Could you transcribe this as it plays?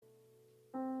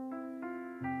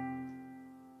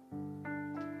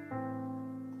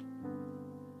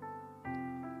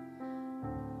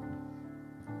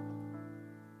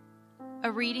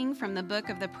A reading from the book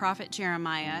of the prophet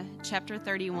Jeremiah, chapter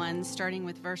 31, starting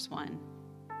with verse 1.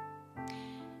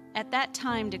 At that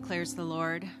time, declares the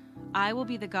Lord, I will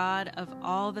be the God of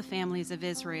all the families of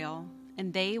Israel,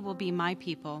 and they will be my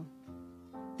people.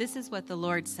 This is what the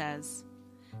Lord says.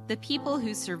 The people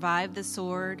who survive the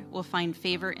sword will find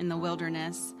favor in the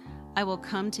wilderness. I will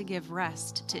come to give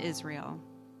rest to Israel.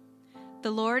 The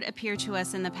Lord appeared to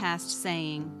us in the past,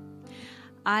 saying,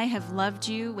 I have loved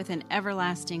you with an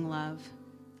everlasting love.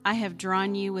 I have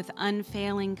drawn you with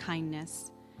unfailing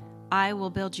kindness. I will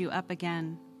build you up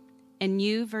again, and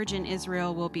you, virgin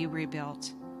Israel, will be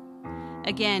rebuilt.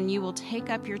 Again, you will take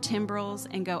up your timbrels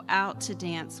and go out to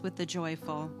dance with the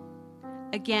joyful.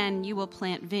 Again, you will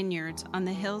plant vineyards on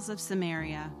the hills of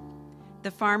Samaria. The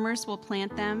farmers will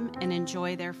plant them and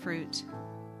enjoy their fruit.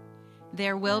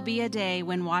 There will be a day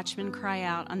when watchmen cry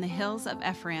out on the hills of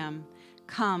Ephraim,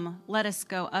 Come, let us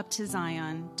go up to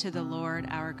Zion, to the Lord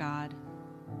our God.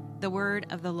 The word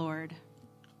of the Lord.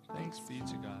 Thanks be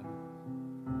to God.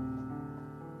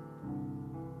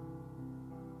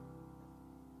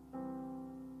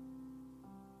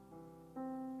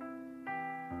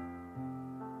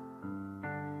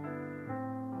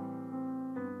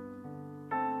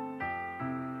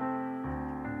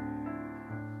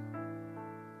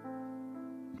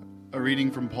 A reading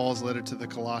from Paul's letter to the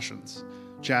Colossians,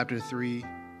 chapter 3,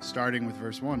 starting with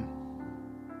verse 1.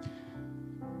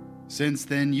 Since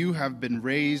then you have been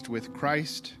raised with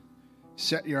Christ,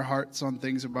 set your hearts on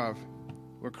things above,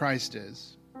 where Christ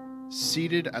is,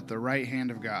 seated at the right hand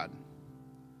of God.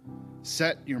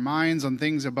 Set your minds on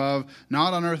things above,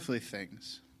 not on earthly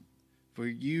things, for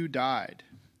you died,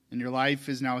 and your life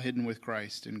is now hidden with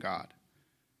Christ in God.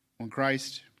 When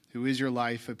Christ, who is your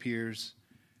life, appears,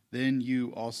 then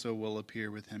you also will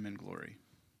appear with him in glory.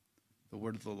 The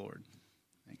word of the Lord.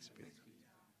 Thanks be to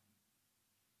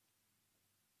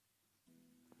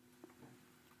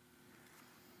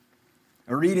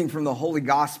God. A reading from the Holy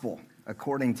Gospel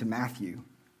according to Matthew.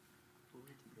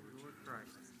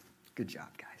 Good job,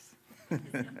 guys.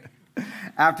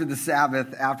 After the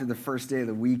Sabbath, after the first day of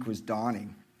the week was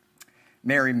dawning,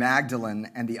 Mary Magdalene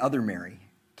and the other Mary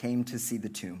came to see the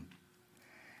tomb.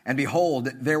 And behold,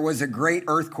 there was a great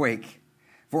earthquake,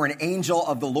 for an angel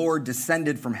of the Lord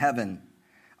descended from heaven,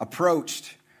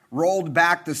 approached, rolled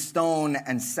back the stone,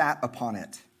 and sat upon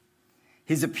it.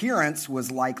 His appearance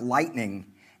was like lightning,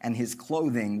 and his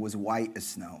clothing was white as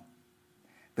snow.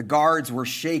 The guards were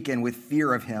shaken with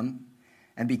fear of him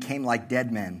and became like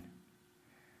dead men.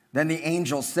 Then the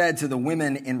angel said to the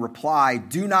women in reply,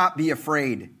 Do not be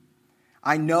afraid.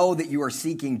 I know that you are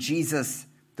seeking Jesus,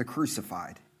 the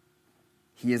crucified.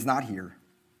 He is not here,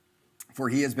 for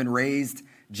he has been raised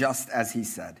just as he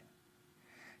said.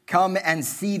 Come and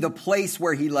see the place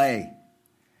where he lay.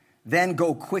 Then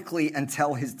go quickly and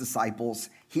tell his disciples,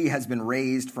 he has been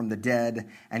raised from the dead,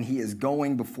 and he is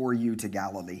going before you to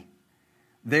Galilee.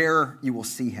 There you will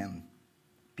see him.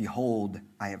 Behold,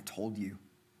 I have told you.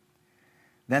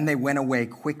 Then they went away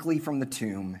quickly from the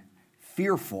tomb,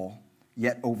 fearful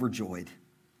yet overjoyed,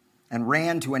 and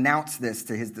ran to announce this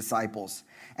to his disciples.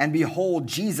 And behold,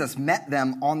 Jesus met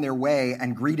them on their way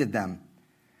and greeted them.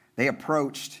 They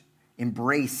approached,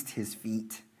 embraced his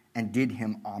feet, and did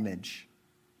him homage.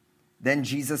 Then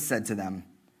Jesus said to them,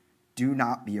 Do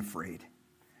not be afraid.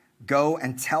 Go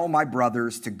and tell my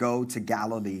brothers to go to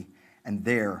Galilee, and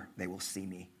there they will see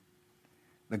me.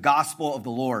 The gospel of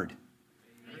the Lord.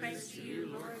 Praise to you,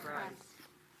 Lord Christ.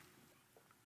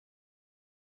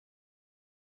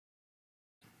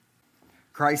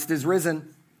 Christ is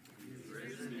risen. He is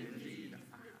risen indeed.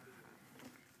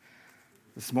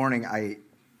 This morning, I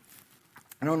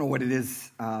don't know what it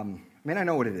is. I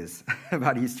know what it is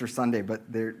about Easter Sunday,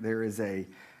 but there is a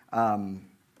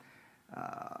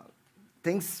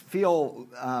things feel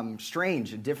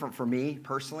strange and different for me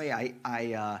personally.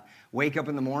 I wake up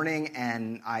in the morning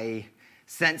and I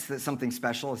sense that something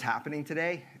special is happening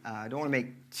today. I don't want to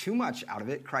make too much out of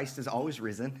it. Christ is always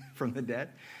risen from the dead.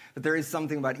 But there is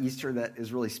something about Easter that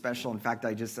is really special. In fact,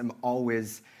 I just am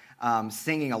always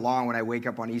singing along when I wake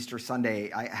up on Easter Sunday.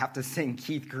 I have to sing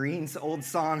Keith Green's old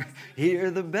song,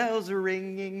 Hear the bells are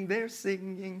ringing, they're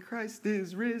singing, Christ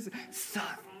is risen.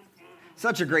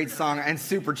 Such a great song and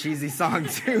super cheesy song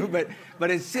too, but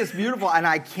it's just beautiful. And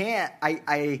I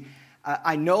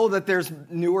know that there's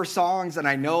newer songs, and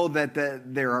I know that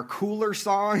there are cooler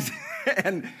songs,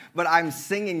 but I'm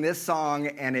singing this song,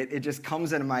 and it just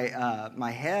comes into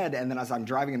my head. And then as I'm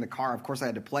driving in the car, of course I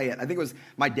had to play it. I think it was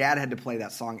my dad had to play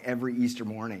that song every Easter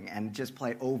morning and just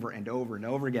play it over and over and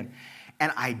over again.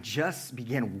 And I just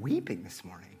began weeping this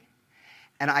morning.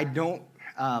 And I don't.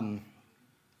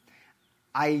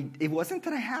 it wasn't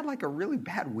that I had like a really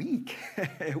bad week.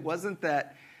 It wasn't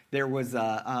that there was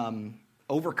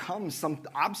overcome some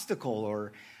obstacle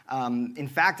or, in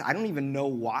fact, I don't even know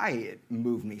why it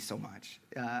moved me so much.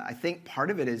 I think part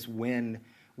of it is when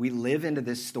we live into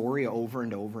this story over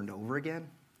and over and over again,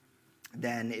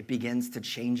 then it begins to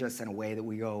change us in a way that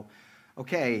we go,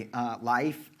 okay,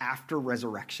 life after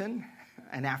resurrection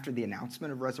and after the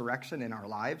announcement of resurrection in our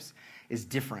lives is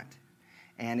different.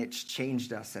 And it's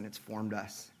changed us and it's formed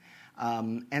us.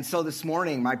 And so this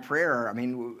morning, my prayer,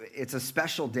 it's a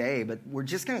special day, but we're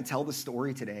just going to tell the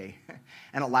story today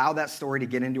and allow that story to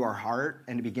get into our heart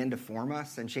and to begin to form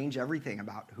us and change everything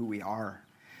about who we are.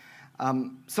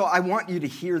 So I want you to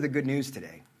hear the good news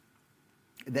today,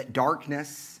 that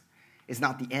darkness is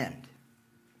not the end,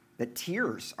 that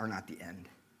tears are not the end,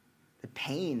 that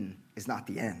pain is not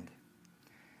the end.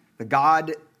 The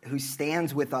God who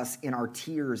stands with us in our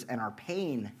tears and our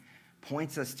pain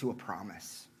points us to a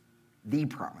promise, the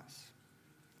promise.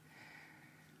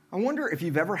 I wonder if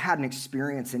you've ever had an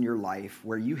experience in your life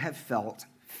where you have felt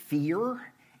fear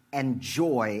and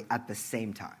joy at the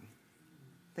same time.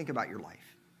 Think about your life.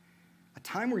 A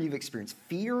time where you've experienced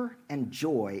fear and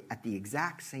joy at the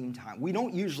exact same time. We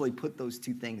don't usually put those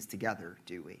two things together,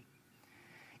 do we?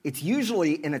 It's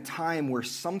usually in a time where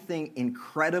something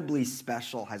incredibly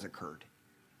special has occurred.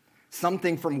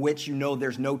 Something from which you know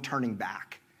there's no turning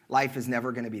back. Life is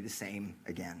never going to be the same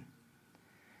again.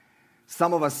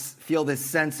 Some of us feel this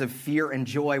sense of fear and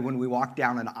joy when we walk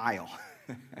down an aisle.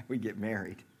 We get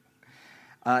married.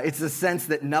 It's a sense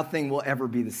that nothing will ever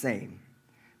be the same.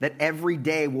 That every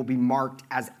day will be marked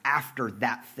as after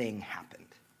that thing happened.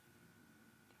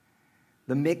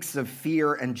 The mix of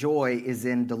fear and joy is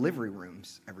in delivery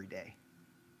rooms every day.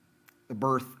 The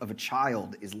birth of a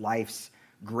child is life's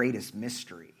greatest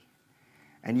mystery.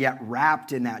 And yet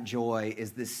wrapped in that joy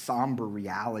is this somber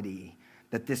reality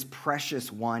that this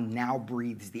precious one now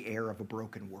breathes the air of a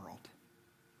broken world.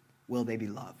 Will they be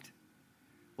loved?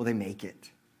 Will they make it?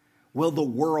 Will the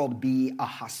world be a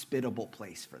hospitable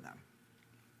place for them?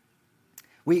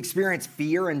 We experience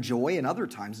fear and joy in other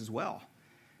times as well.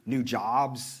 New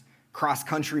jobs,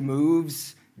 cross-country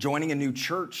moves, joining a new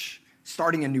church,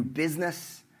 starting a new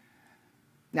business.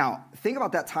 Now, think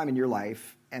about that time in your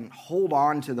life and hold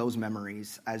on to those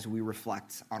memories as we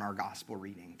reflect on our gospel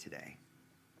reading today.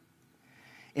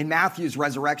 In Matthew's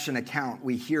resurrection account,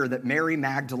 we hear that Mary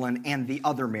Magdalene and the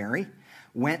other Mary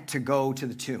went to go to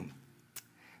the tomb.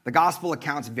 The gospel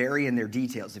accounts vary in their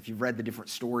details if you've read the different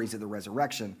stories of the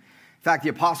resurrection. In fact, the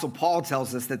Apostle Paul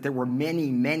tells us that there were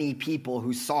many, many people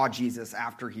who saw Jesus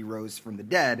after he rose from the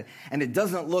dead. And it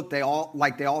doesn't look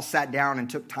like they all sat down and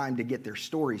took time to get their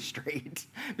story straight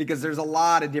because there's a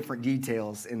lot of different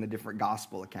details in the different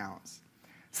gospel accounts.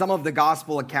 Some of the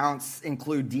gospel accounts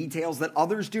include details that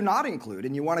others do not include.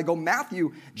 And you want to go,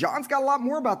 Matthew, John's got a lot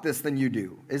more about this than you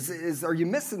do. Are you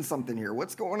missing something here?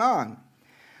 What's going on?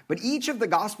 But each of the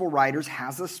gospel writers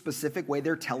has a specific way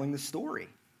they're telling the story.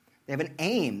 They have an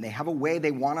aim. They have a way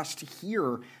they want us to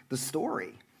hear the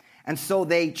story. And so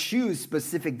they choose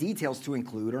specific details to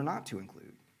include or not to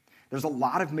include. There's a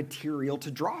lot of material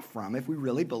to draw from if we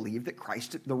really believe that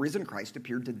the risen Christ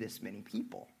appeared to this many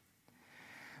people.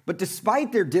 But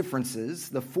despite their differences,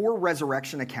 the four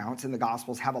resurrection accounts in the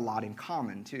Gospels have a lot in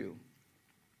common too.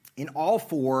 In all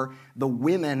four, the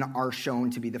women are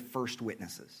shown to be the first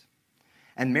witnesses.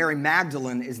 And Mary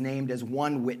Magdalene is named as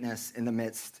one witness in the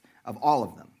midst of all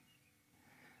of them.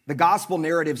 The gospel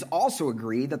narratives also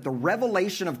agree that the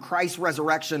revelation of Christ's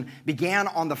resurrection began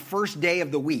on the first day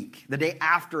of the week, the day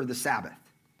after the Sabbath.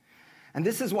 And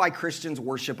this is why Christians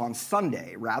worship on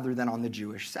Sunday rather than on the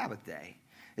Jewish Sabbath day,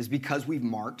 is because we've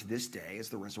marked this day as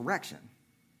the resurrection.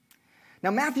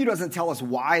 Now, Matthew doesn't tell us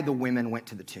why the women went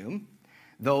to the tomb,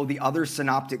 though the other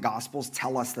synoptic gospels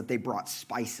tell us that they brought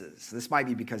spices. This might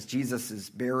be because Jesus'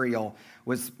 burial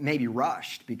was maybe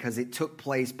rushed because it took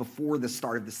place before the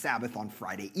start of the Sabbath on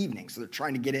Friday evening. So they're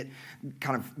trying to get it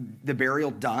kind of the burial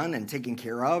done and taken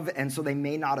care of, and so they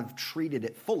may not have treated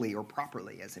it fully or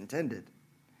properly as intended.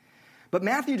 But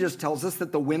Matthew just tells us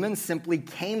that the women simply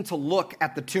came to look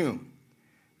at the tomb.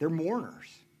 They're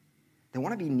mourners. They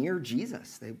want to be near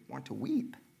Jesus. They want to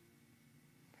weep.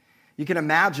 You can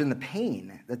imagine the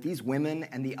pain that these women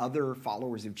and the other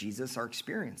followers of Jesus are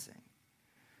experiencing.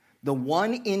 The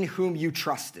one in whom you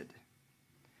trusted,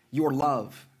 your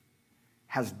love,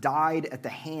 has died at the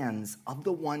hands of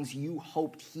the ones you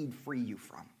hoped he'd free you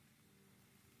from.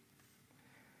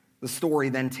 The story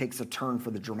then takes a turn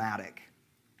for the dramatic.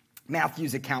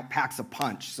 Matthew's account packs a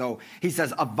punch. So he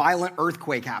says a violent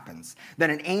earthquake happens. Then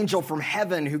an angel from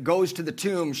heaven who goes to the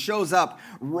tomb shows up,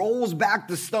 rolls back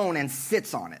the stone, and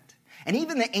sits on it. And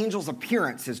even the angel's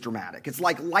appearance is dramatic. It's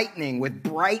like lightning with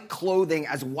bright clothing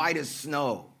as white as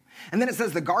snow. And then it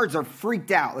says the guards are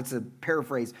freaked out. That's a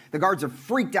paraphrase. The guards are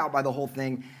freaked out by the whole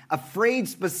thing, afraid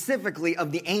specifically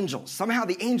of the angels. Somehow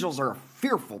the angels are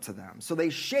fearful to them. So they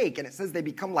shake, and it says they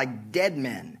become like dead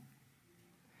men.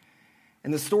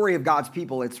 In the story of God's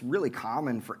people, it's really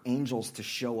common for angels to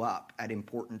show up at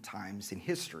important times in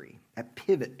history, at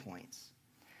pivot points.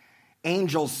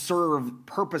 Angels serve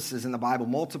purposes in the Bible,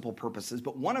 multiple purposes,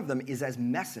 but one of them is as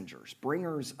messengers,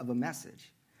 bringers of a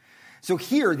message. So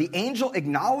here, the angel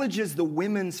acknowledges the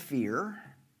women's fear,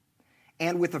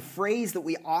 and with a phrase that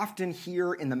we often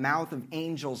hear in the mouth of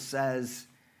angels says,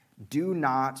 "Do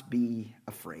not be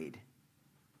afraid."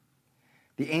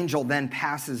 The angel then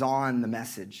passes on the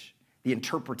message, the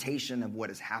interpretation of what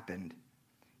has happened.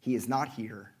 He is not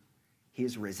here. He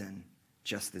is risen,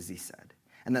 just as he said.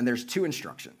 And then there's two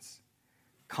instructions.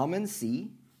 Come and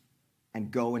see and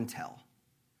go and tell.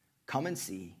 Come and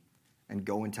see and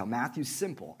go and tell. Matthew's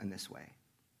simple in this way.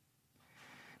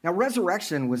 Now,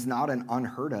 resurrection was not an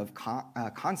unheard of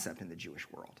concept in the Jewish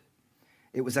world.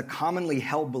 It was a commonly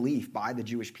held belief by the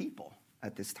Jewish people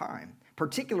at this time,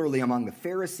 particularly among the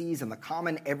Pharisees and the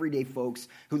common everyday folks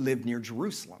who lived near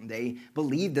Jerusalem. They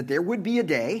believed that there would be a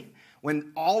day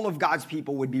when all of God's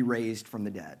people would be raised from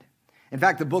the dead. In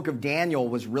fact, the book of Daniel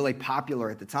was really popular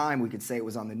at the time. We could say it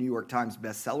was on the New York Times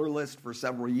bestseller list for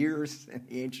several years in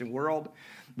the ancient world.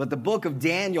 But the book of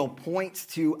Daniel points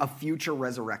to a future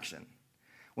resurrection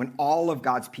when all of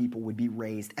God's people would be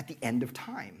raised at the end of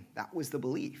time. That was the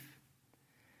belief.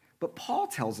 But Paul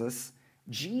tells us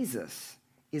Jesus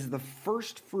is the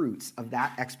first fruits of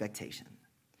that expectation.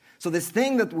 So this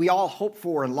thing that we all hope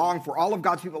for and long for, all of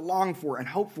God's people long for and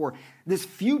hope for, this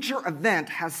future event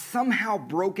has somehow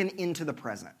broken into the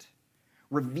present,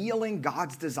 revealing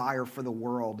God's desire for the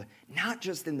world, not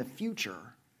just in the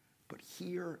future, but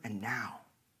here and now.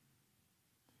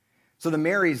 So the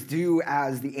Marys do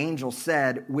as the angel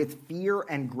said, with fear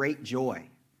and great joy.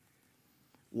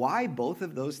 Why both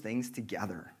of those things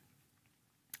together?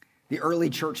 The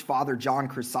early church father John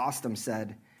Chrysostom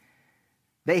said,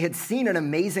 they had seen an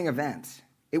amazing event.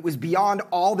 It was beyond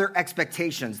all their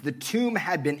expectations. The tomb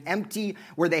had been empty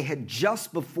where they had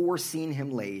just before seen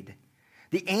him laid.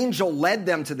 The angel led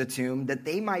them to the tomb that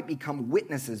they might become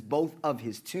witnesses both of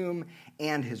his tomb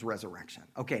and his resurrection.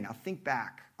 Okay, now think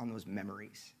back on those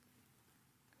memories.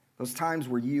 Those times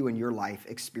where you in your life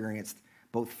experienced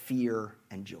both fear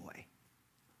and joy.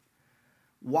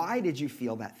 Why did you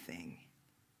feel that thing?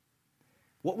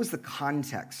 What was the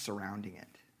context surrounding it?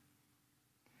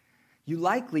 You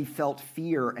likely felt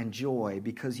fear and joy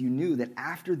because you knew that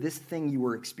after this thing you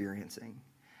were experiencing,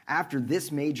 after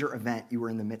this major event you were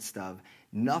in the midst of,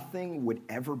 nothing would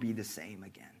ever be the same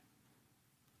again.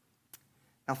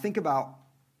 Now think about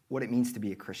what it means to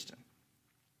be a Christian,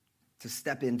 to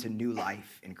step into new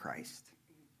life in Christ.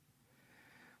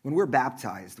 When we're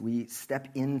baptized, we step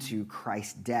into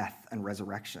Christ's death and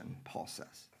resurrection, Paul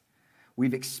says.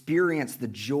 We've experienced the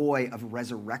joy of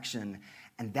resurrection,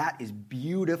 and that is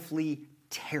beautifully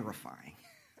terrifying.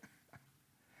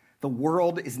 The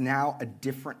world is now a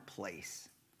different place.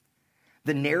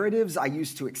 The narratives I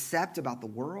used to accept about the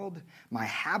world, my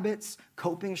habits,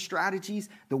 coping strategies,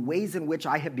 the ways in which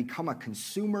I have become a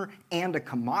consumer and a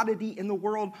commodity in the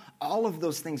world, all of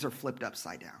those things are flipped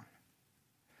upside down.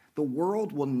 The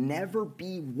world will never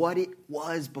be what it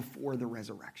was before the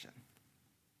resurrection.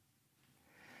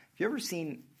 Have you ever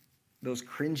seen those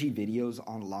cringy videos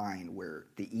online where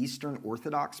the Eastern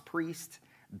Orthodox priest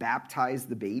baptized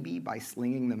the baby by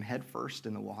slinging them headfirst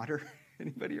in the water?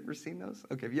 Anybody ever seen those?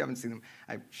 Okay, if you haven't seen them,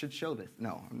 I should show this.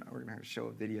 No, we're going to show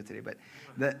a video today, but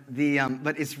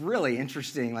but it's really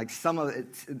interesting. Like some of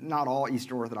it's not all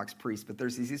Eastern Orthodox priests, but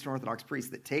there's these Eastern Orthodox priests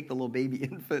that take the little baby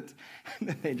infant and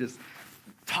then they just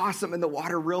toss them in the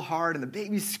water real hard, and the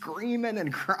baby's screaming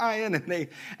and crying,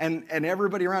 and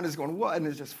everybody around is going, what? And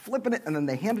it's just flipping it, and then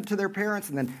they hand it to their parents,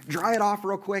 and then dry it off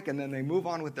real quick, and then they move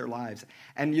on with their lives.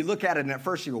 And you look at it, and at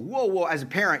first you go, whoa, as a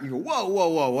parent, you go,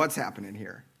 whoa, what's happening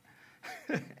here?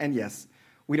 And yes,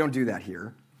 we don't do that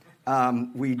here.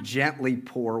 We gently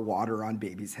pour water on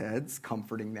babies' heads,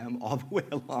 comforting them all the way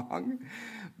along.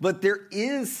 But there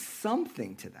is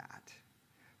something to that,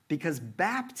 because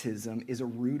baptism is a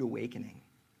rude awakening.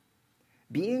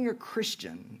 Being a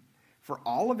Christian, for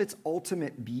all of its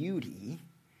ultimate beauty,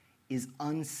 is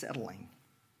unsettling.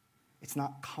 It's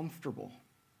not comfortable.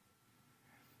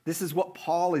 This is what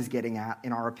Paul is getting at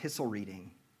in our epistle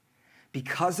reading.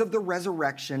 Because of the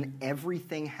resurrection,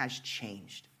 everything has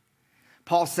changed.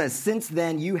 Paul says, since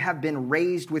then you have been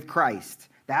raised with Christ.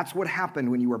 That's what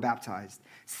happened when you were baptized.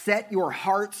 Set your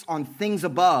hearts on things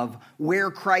above,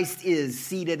 where Christ is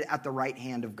seated at the right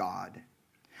hand of God.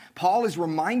 Paul is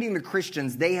reminding the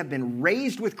Christians they have been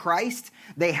raised with Christ.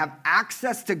 They have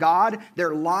access to God.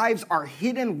 Their lives are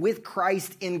hidden with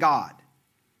Christ in God.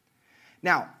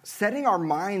 Now, setting our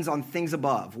minds on things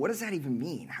above, what does that even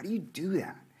mean? How do you do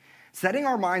that? Setting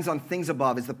our minds on things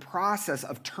above is the process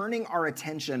of turning our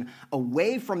attention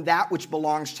away from that which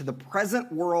belongs to the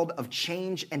present world of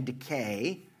change and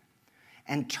decay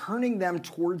and turning them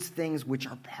towards things which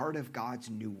are part of God's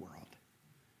new world.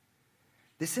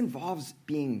 This involves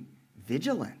being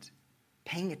vigilant,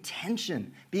 paying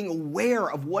attention, being aware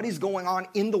of what is going on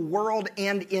in the world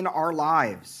and in our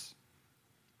lives.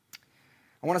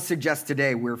 I want to suggest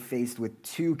today we're faced with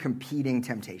two competing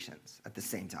temptations at the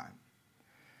same time.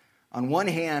 On one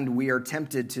hand, we are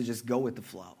tempted to just go with the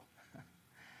flow.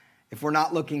 If we're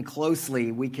not looking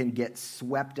closely, we can get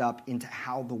swept up into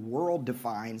how the world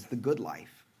defines the good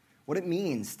life, what it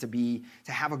means to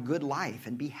have a good life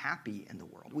and be happy in the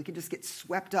world. We can just get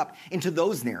swept up into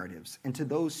those narratives, into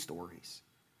those stories.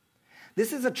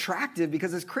 This is attractive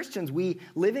because as Christians,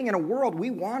 living in a world,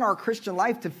 we want our Christian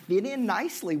life to fit in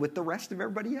nicely with the rest of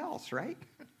everybody else, right?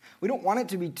 We don't want it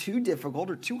to be too difficult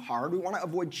or too hard. We want to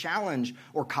avoid challenge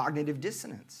or cognitive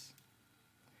dissonance.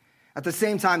 At the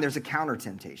same time, there's a counter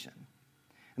temptation,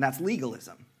 and that's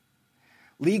legalism.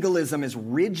 Legalism is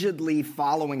rigidly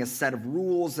following a set of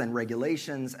rules and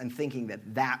regulations and thinking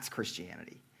that that's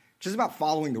Christianity. It's just about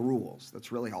following the rules.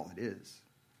 That's really all it is.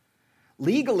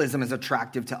 Legalism is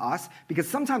attractive to us because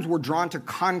sometimes we're drawn to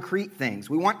concrete things.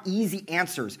 We want easy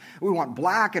answers. We want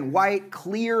black and white,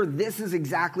 clear, this is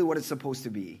exactly what it's supposed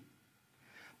to be.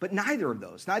 But neither of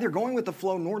those, neither going with the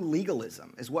flow nor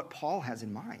legalism, is what Paul has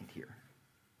in mind here.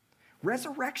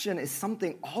 Resurrection is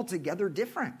something altogether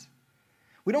different.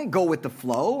 We don't go with the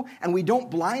flow, and we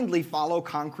don't blindly follow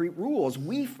concrete rules.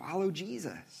 We follow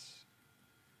Jesus.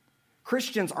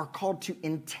 Christians are called to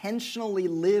intentionally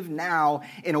live now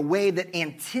in a way that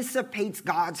anticipates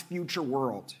God's future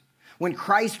world, when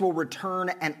Christ will return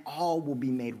and all will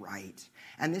be made right.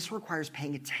 And this requires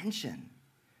paying attention,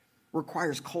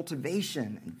 requires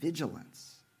cultivation and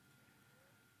vigilance.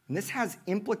 And this has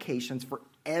implications for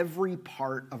every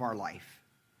part of our life.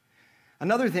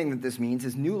 Another thing that this means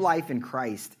is new life in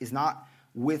Christ is not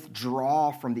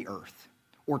withdraw from the earth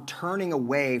or turning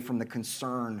away from the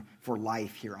concern for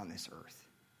life here on this earth.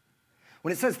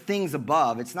 When it says things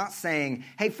above, it's not saying,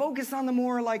 hey, focus on the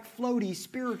more like floaty,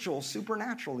 spiritual,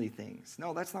 supernaturally things.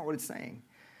 No, that's not what it's saying.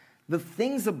 The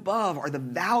things above are the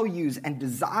values and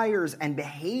desires and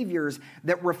behaviors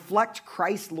that reflect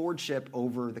Christ's lordship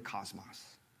over the cosmos.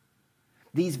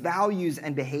 These values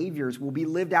and behaviors will be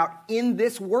lived out in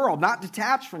this world, not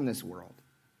detached from this world.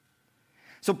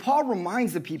 So Paul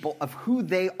reminds the people of who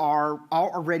they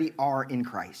already are in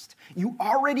Christ. You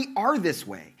already are this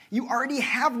way. You already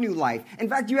have new life. In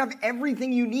fact, you have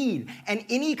everything you need. And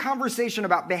any conversation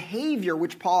about behavior,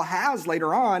 which Paul has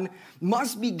later on,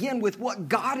 must begin with what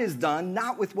God has done,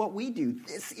 not with what we do.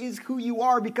 This is who you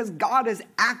are because God has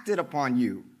acted upon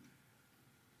you.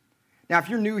 Now, if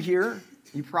you're new here,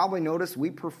 you probably noticed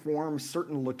we perform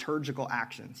certain liturgical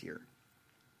actions here.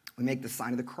 We make the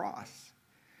sign of the cross.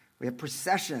 We have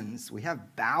processions. We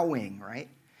have bowing, right?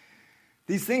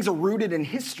 These things are rooted in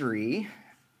history,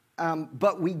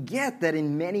 but we get that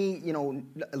in many,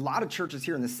 a lot of churches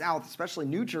here in the South, especially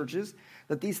new churches,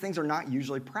 that these things are not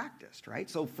usually practiced, right?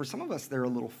 So for some of us, they're a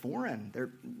little foreign. They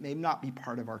may not be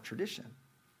part of our tradition.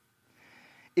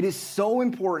 It is so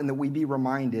important that we be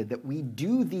reminded that we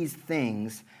do these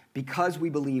things because we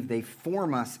believe they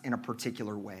form us in a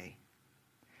particular way.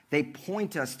 They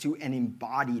point us to an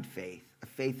embodied faith, a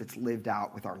faith that's lived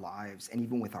out with our lives and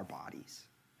even with our bodies.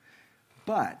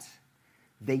 But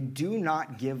they do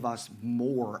not give us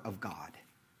more of God.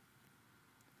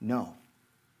 No.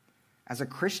 As a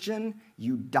Christian,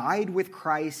 you died with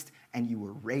Christ and you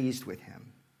were raised with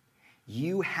him.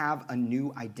 You have a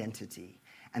new identity,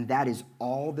 and that is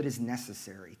all that is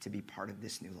necessary to be part of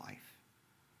this new life.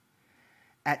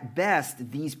 At best,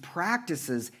 these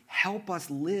practices help us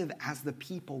live as the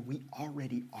people we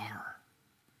already are.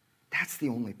 That's the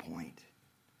only point.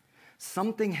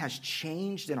 Something has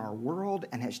changed in our world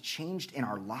and has changed in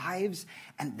our lives,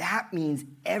 and that means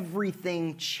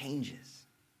everything changes.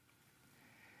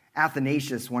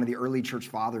 Athanasius, one of the early church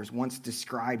fathers, once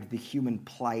described the human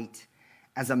plight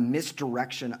as a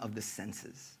misdirection of the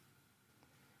senses.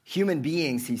 Human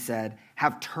beings, he said,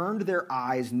 have turned their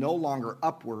eyes no longer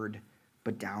upward,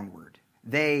 but downward.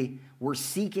 They were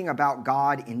seeking about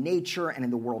God in nature and in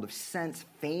the world of sense,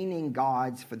 feigning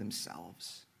gods for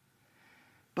themselves.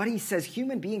 But he says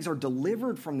human beings are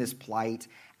delivered from this plight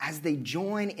as they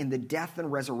join in the death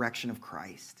and resurrection of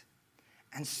Christ.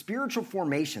 And spiritual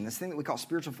formation, this thing that we call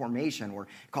spiritual formation, or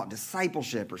call it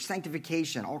discipleship or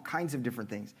sanctification, all kinds of different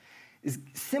things, is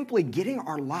simply getting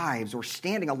our lives or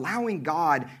standing, allowing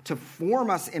God to form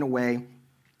us in a way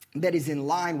that is in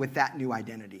line with that new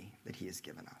identity that he has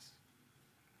given us.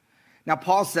 Now,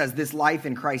 Paul says this life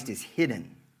in Christ is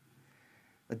hidden.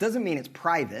 That doesn't mean it's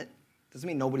private. Doesn't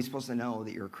mean nobody's supposed to know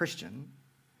that you're a Christian.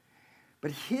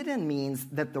 But hidden means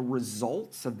that the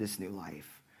results of this new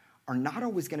life are not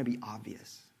always going to be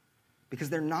obvious because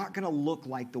they're not going to look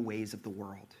like the ways of the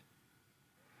world.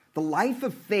 The life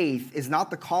of faith is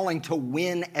not the calling to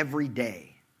win every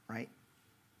day, right?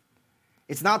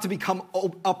 It's not to become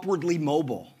upwardly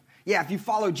mobile. Yeah, if you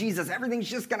follow Jesus, everything's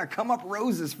just going to come up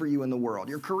roses for you in the world.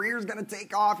 Your career's going to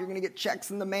take off. You're going to get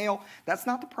checks in the mail. That's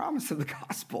not the promise of the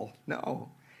gospel.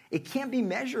 No, it can't be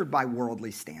measured by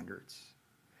worldly standards.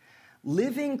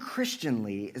 Living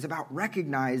Christianly is about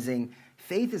recognizing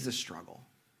faith is a struggle.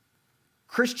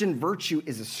 Christian virtue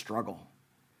is a struggle.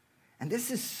 And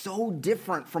this is so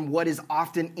different from what is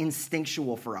often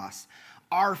instinctual for us.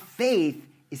 Our faith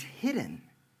is hidden.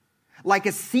 Like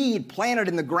a seed planted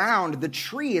in the ground, the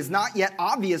tree is not yet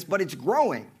obvious, but it's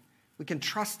growing. We can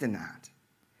trust in that.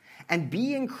 And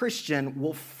being Christian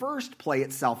will first play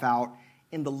itself out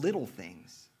in the little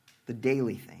things, the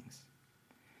daily things.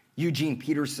 Eugene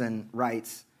Peterson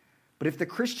writes, "But if the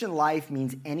Christian life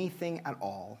means anything at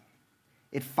all,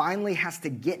 it finally has to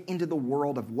get into the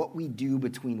world of what we do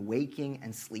between waking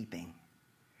and sleeping,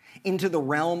 into the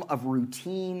realm of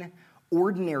routine,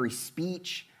 ordinary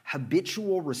speech,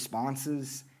 habitual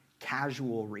responses,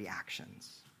 casual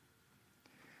reactions."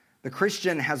 The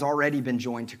Christian has already been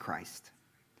joined to Christ,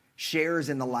 shares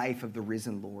in the life of the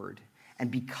risen Lord, and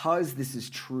because this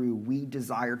is true, we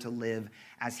desire to live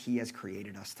as he has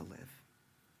created us to live.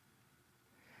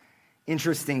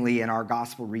 Interestingly, in our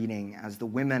gospel reading, as the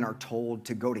women are told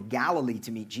to go to Galilee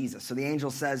to meet Jesus. So the angel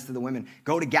says to the women,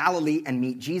 go to Galilee and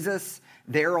meet Jesus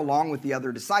there along with the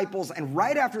other disciples. And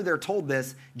right after they're told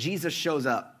this, Jesus shows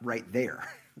up right there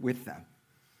with them.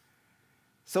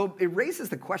 So it raises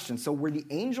the question, so were the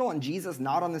angel and Jesus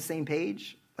not on the same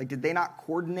page? Like, did they not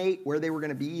coordinate where they were going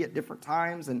to be at different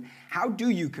times? And how do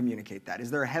you communicate that?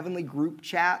 Is there a heavenly group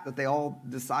chat that they all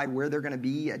decide where they're going to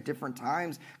be at different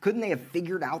times? Couldn't they have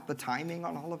figured out the timing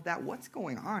on all of that? What's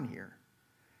going on here?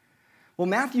 Well,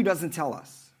 Matthew doesn't tell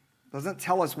us. Doesn't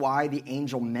tell us why the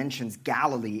angel mentions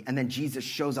Galilee and then Jesus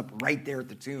shows up right there at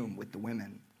the tomb with the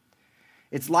women.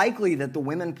 It's likely that the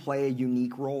women play a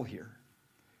unique role here.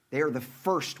 They are the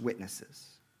first witnesses.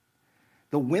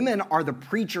 The women are the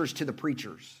preachers to the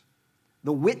preachers,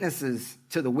 the witnesses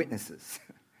to the witnesses.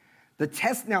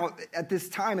 Now, at this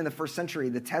time in the first century,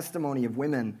 the testimony of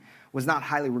women was not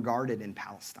highly regarded in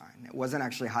Palestine. It wasn't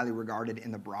actually highly regarded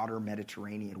in the broader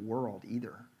Mediterranean world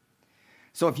either.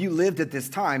 So if you lived at this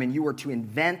time and you were to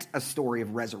invent a story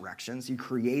of resurrections, you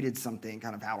created something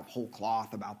kind of out of whole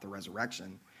cloth about the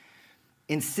resurrection,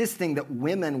 insisting that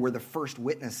women were the first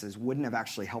witnesses wouldn't have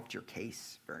actually helped your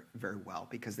case very, very well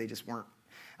because they just weren't.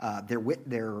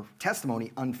 Their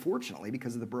testimony, unfortunately,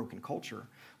 because of the broken culture,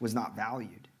 was not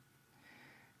valued.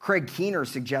 Craig Keener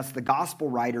suggests the gospel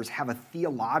writers have a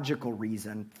theological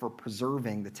reason for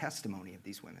preserving the testimony of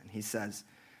these women. He says,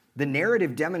 the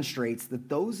narrative demonstrates that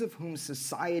those of whom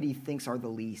society thinks are the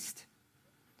least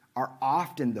are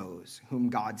often those whom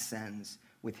God sends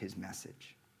with his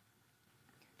message.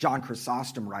 John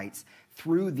Chrysostom writes,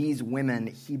 through these women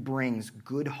he brings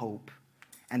good hope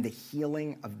and the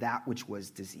healing of that which was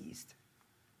diseased.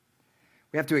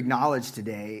 We have to acknowledge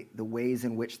today the ways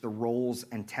in which the roles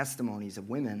and testimonies of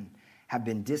women have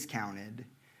been discounted,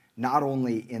 not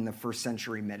only in the first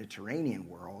century Mediterranean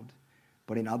world,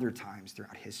 but in other times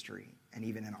throughout history, and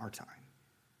even in our time.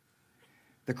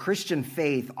 The Christian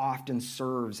faith often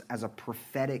serves as a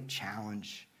prophetic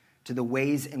challenge to the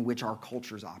ways in which our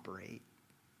cultures operate,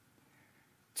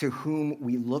 to whom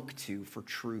we look to for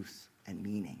truth and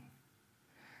meaning.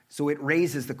 So it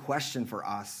raises the question for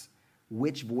us,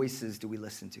 which voices do we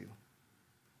listen to?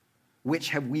 Which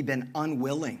have we been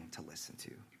unwilling to listen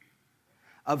to?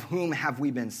 Of whom have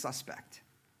we been suspect?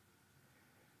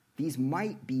 These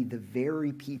might be the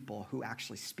very people who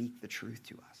actually speak the truth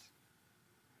to us.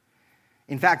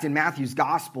 In fact, in Matthew's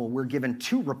gospel, we're given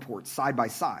two reports side by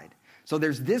side. So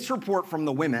there's this report from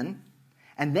the women,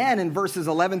 and then in verses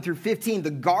 11 through 15,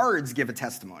 the guards give a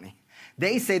testimony.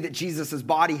 They say that Jesus'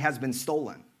 body has been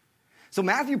stolen. So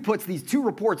Matthew puts these two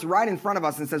reports right in front of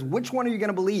us and says, which one are you going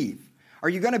to believe? Are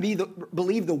you going to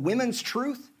believe the women's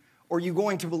truth, or are you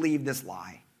going to believe this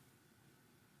lie?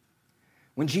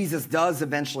 When Jesus does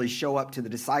eventually show up to the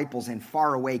disciples in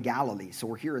faraway Galilee, so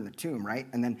we're here in the tomb, right?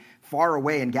 And then far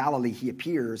away in Galilee, he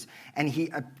appears, and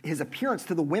his appearance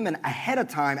to the women ahead of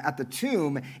time at the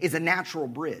tomb is a natural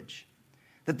bridge.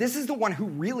 That this is the one who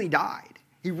really died.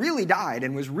 He really died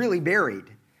and was really buried.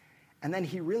 And then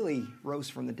he really rose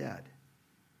from the dead.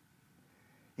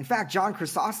 In fact, John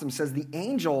Chrysostom says the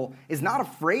angel is not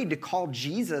afraid to call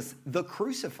Jesus the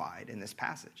crucified in this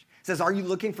passage. He says, are you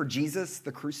looking for Jesus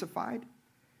the crucified?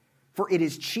 For it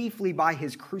is chiefly by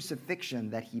his crucifixion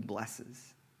that he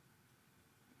blesses.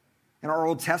 In our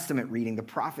Old Testament reading, the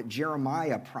prophet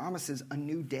Jeremiah promises a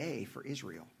new day for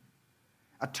Israel,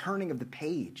 a turning of the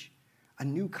page, a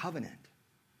new covenant.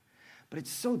 But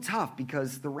it's so tough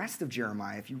because the rest of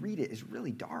Jeremiah, if you read it, is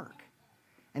really dark.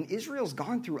 And Israel's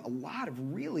gone through a lot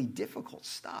of really difficult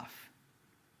stuff.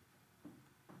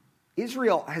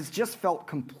 Israel has just felt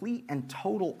complete and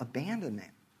total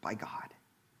abandonment by God.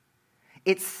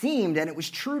 It seemed, and it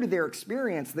was true to their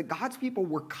experience, that God's people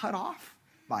were cut off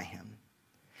by him.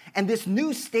 And this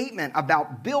new statement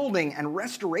about building and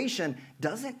restoration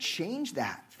doesn't change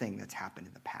that thing that's happened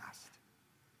in the past.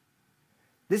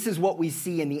 This is what we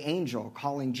see in the angel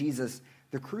calling Jesus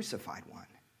the crucified one.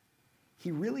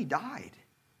 He really died,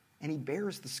 and he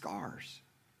bears the scars.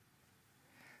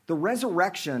 The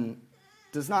resurrection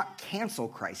does not cancel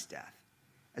Christ's death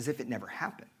as if it never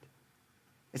happened.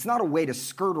 It's not a way to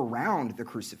skirt around the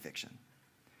crucifixion.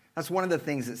 That's one of the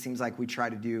things that seems like we try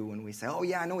to do when we say, oh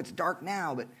yeah, I know it's dark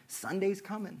now, but Sunday's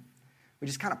coming. We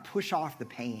just kind of push off the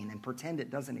pain and pretend it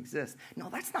doesn't exist. No,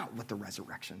 that's not what the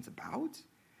resurrection's about.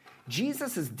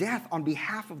 Jesus' death on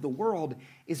behalf of the world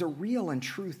is a real and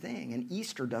true thing, and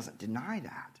Easter doesn't deny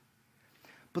that.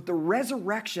 But the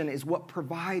resurrection is what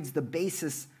provides the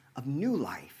basis of new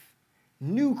life,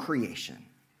 new creation,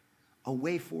 a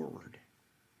way forward.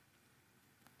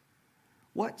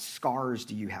 What scars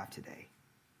do you have today?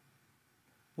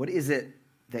 What is it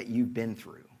that you've been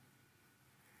through?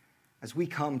 As we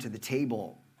come to the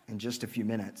table in just a few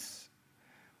minutes,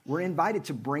 we're invited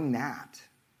to bring that,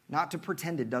 not to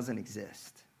pretend it doesn't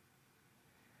exist.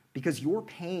 Because your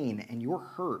pain and your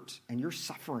hurt and your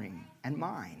suffering and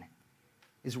mine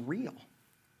is real.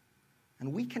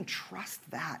 And we can trust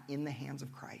that in the hands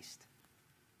of Christ.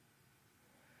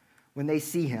 When they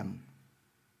see him,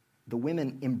 the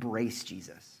women embrace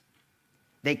Jesus.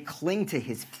 They cling to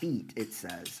his feet, it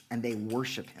says, and they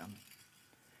worship him.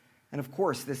 And of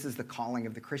course, this is the calling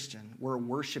of the Christian. We're a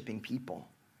worshiping people.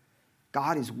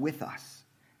 God is with us,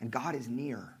 and God is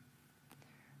near.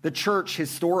 The church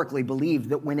historically believed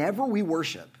that whenever we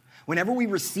worship, whenever we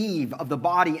receive of the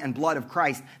body and blood of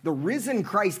Christ, the risen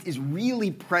Christ is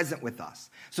really present with us.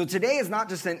 So today is not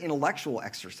just an intellectual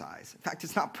exercise. In fact,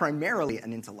 it's not primarily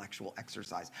an intellectual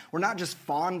exercise. We're not just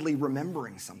fondly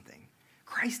remembering something.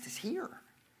 Christ is here.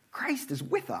 Christ is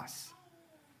with us.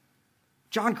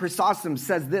 John Chrysostom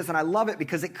says this, and I love it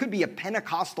because it could be a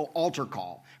Pentecostal altar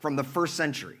call from the first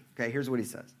century. Okay, here's what he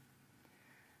says.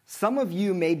 Some of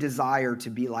you may desire to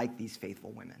be like these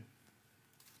faithful women.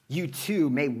 You too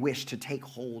may wish to take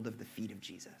hold of the feet of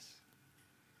Jesus.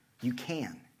 You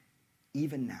can,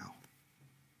 even now.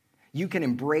 You can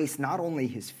embrace not only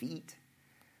his feet,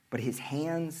 but his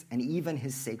hands and even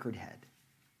his sacred head.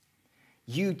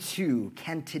 You too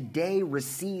can today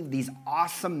receive these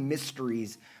awesome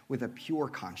mysteries with a pure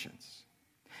conscience.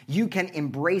 You can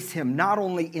embrace him not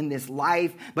only in this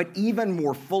life, but even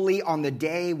more fully on the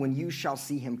day when you shall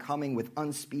see him coming with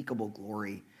unspeakable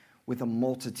glory with a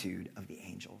multitude of the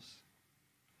angels.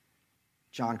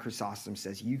 John Chrysostom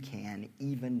says you can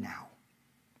even now,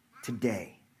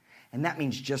 today. And that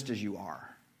means just as you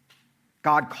are.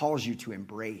 God calls you to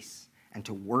embrace and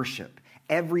to worship.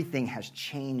 Everything has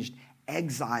changed.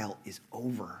 Exile is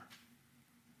over.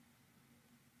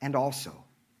 And also,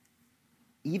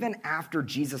 even after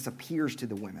Jesus appears to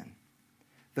the women,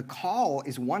 the call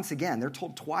is once again, they're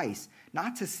told twice,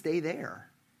 not to stay there,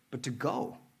 but to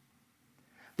go.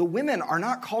 The women are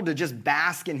not called to just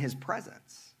bask in his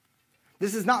presence.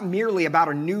 This is not merely about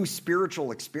a new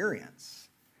spiritual experience.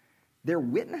 They're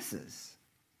witnesses.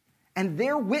 And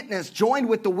their witness, joined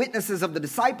with the witnesses of the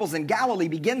disciples in Galilee,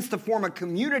 begins to form a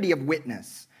community of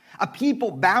witness, a people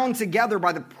bound together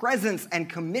by the presence and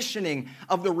commissioning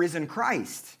of the risen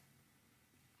Christ.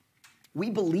 We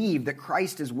believe that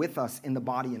Christ is with us in the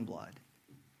body and blood.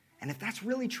 And if that's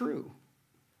really true,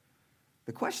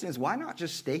 the question is, why not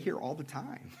just stay here all the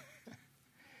time?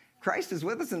 Christ is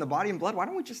with us in the body and blood. Why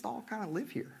don't we just all kind of live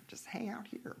here? Just hang out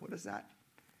here. What is that?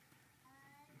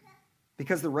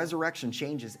 Because the resurrection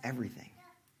changes everything.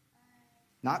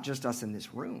 Not just us in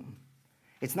this room.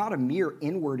 It's not a mere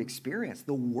inward experience.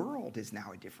 The world is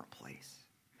now a different place.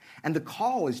 And the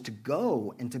call is to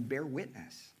go and to bear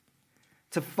witness,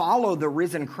 to follow the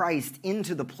risen Christ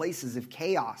into the places of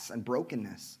chaos and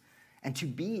brokenness, and to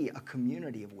be a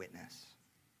community of witness.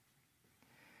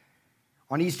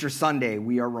 On Easter Sunday,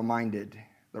 we are reminded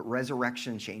that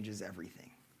resurrection changes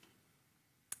everything.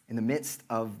 In the midst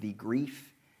of the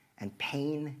grief and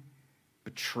pain,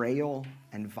 betrayal,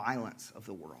 and violence of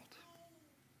the world,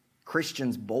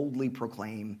 Christians boldly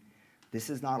proclaim, this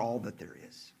is not all that there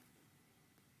is.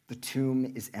 The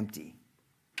tomb is empty.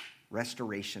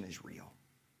 Restoration is real.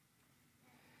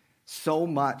 So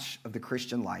much of the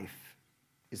Christian life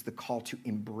is the call to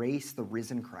embrace the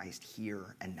risen Christ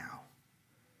here and now.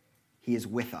 He is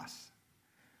with us.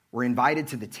 We're invited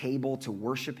to the table to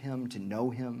worship him, to know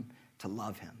him, to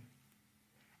love him.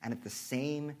 And at the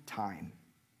same time,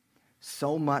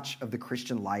 so much of the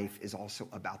Christian life is also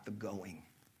about the going,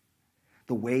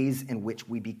 the ways in which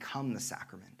we become the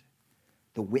sacrament,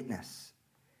 the witness,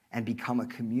 and become a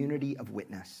community of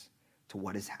witness to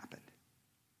what has happened.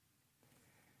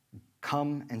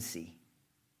 Come and see.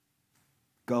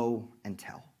 Go and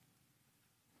tell.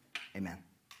 Amen.